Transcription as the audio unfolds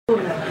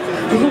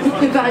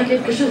Préparez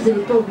quelque chose et ne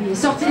pas oublier.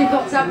 Sortez les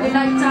portables, les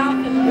lights,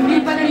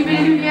 n'oubliez pas d'allumer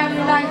les lumières, les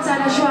lights,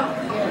 la joie.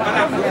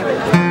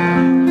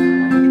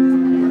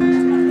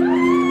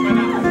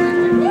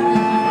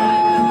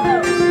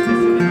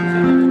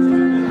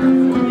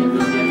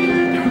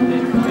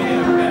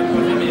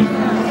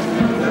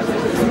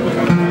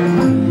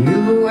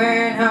 You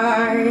and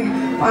I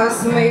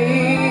must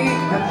make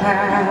a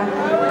path.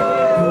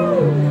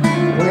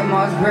 We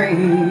must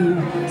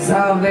bring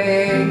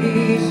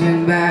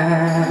salvation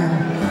back.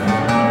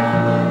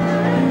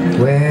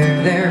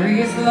 Where there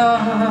is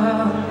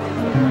love,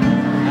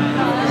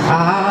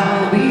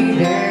 I'll be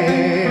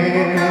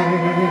there.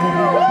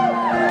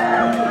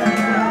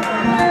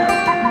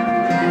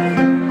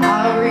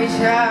 I'll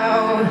reach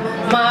out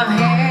my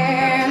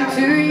hand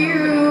to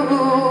you,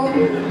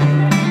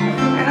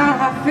 and I'll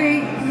have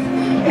faith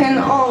in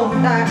all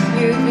that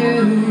you do.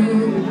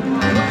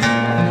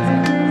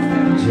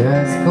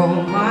 Just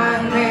call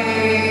my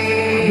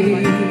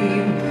name,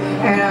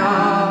 and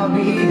I'll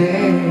be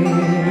there.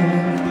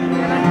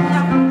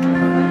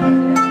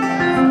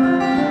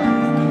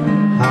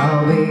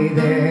 I'll be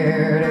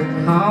there to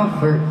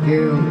comfort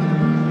you,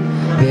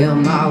 build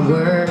my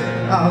world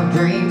of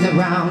dreams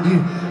around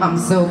you. I'm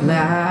so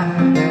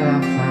glad that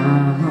I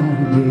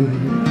found you.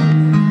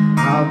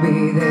 I'll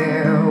be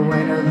there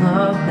when a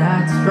love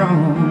that's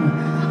strong,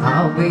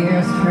 I'll be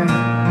your strength.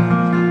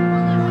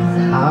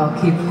 I'll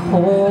keep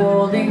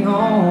holding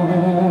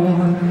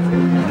on.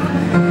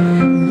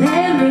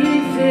 Let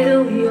me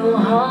fill your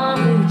heart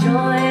with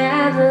joy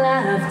and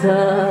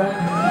laughter.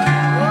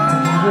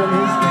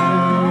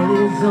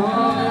 Is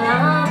all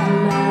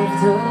I'm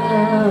after.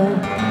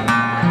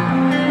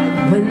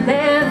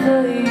 Whenever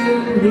you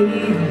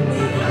need me,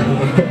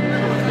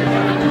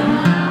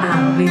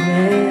 I'll be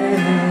there.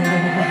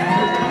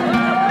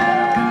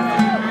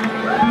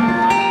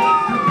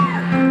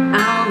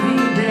 I'll be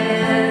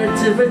there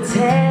to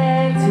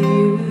protect you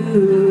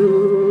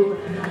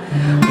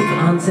with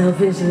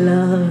unselfish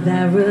love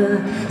that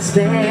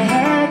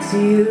respects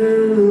you.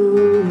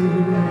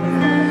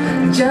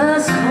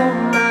 Just call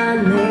my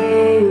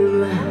name,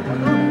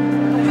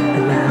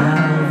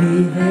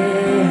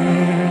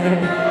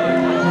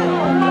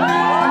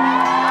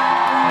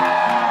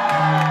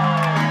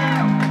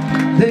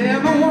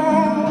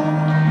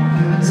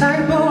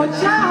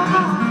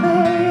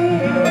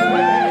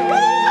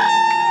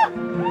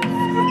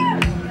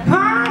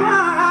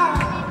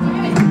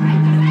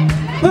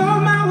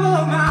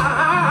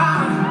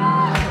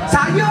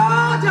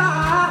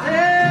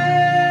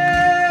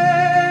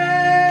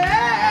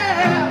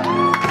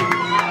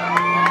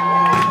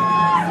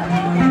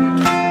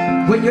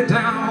 when you're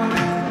down,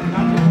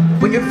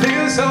 when you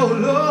feel so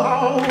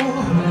low,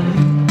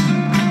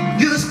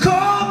 just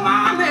call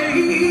my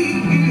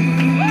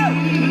name,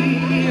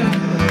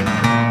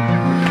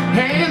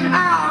 and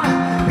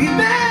I'll be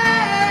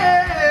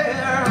there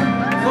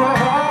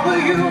for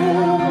you.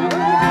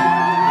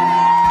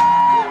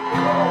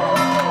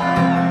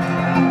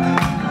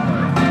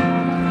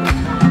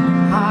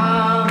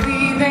 I'll be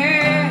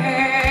there.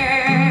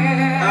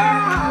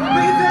 I'll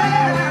be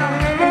there.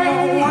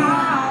 Oh,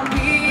 I'll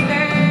be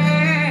there.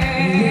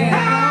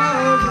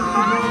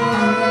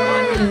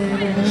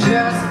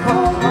 Just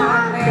call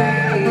my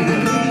name,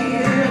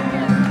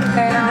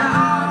 and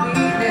I'll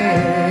be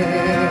there.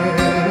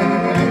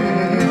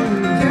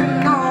 You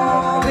know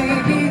I'll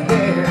be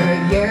there,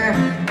 yeah.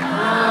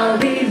 I'll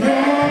be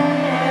there.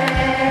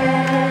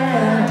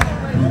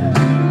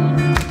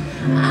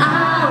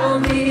 I'll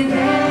be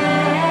there.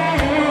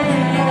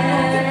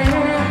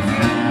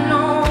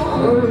 No,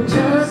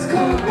 just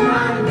call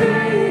my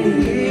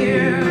name,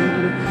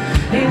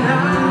 and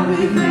I'll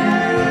be there.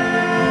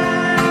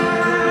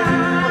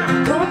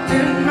 Don't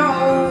you know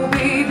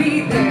I'll be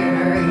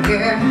there?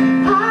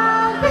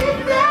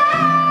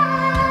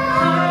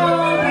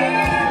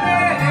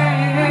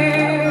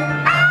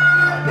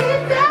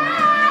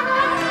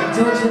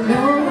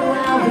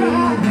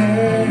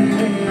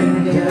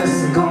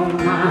 Just call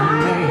my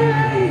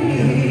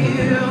name,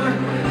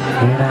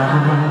 and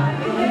I'll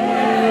be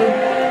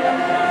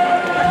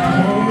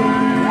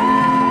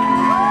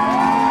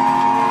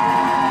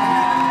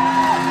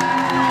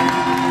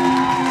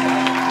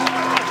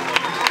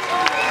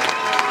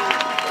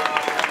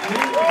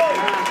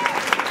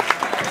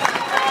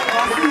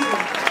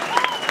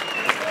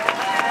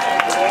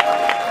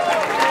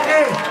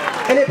Hey,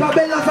 elle est pas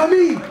belle la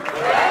famille.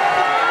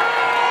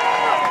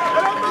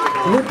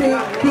 Votez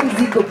Pink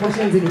Zik aux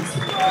prochaines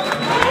élections.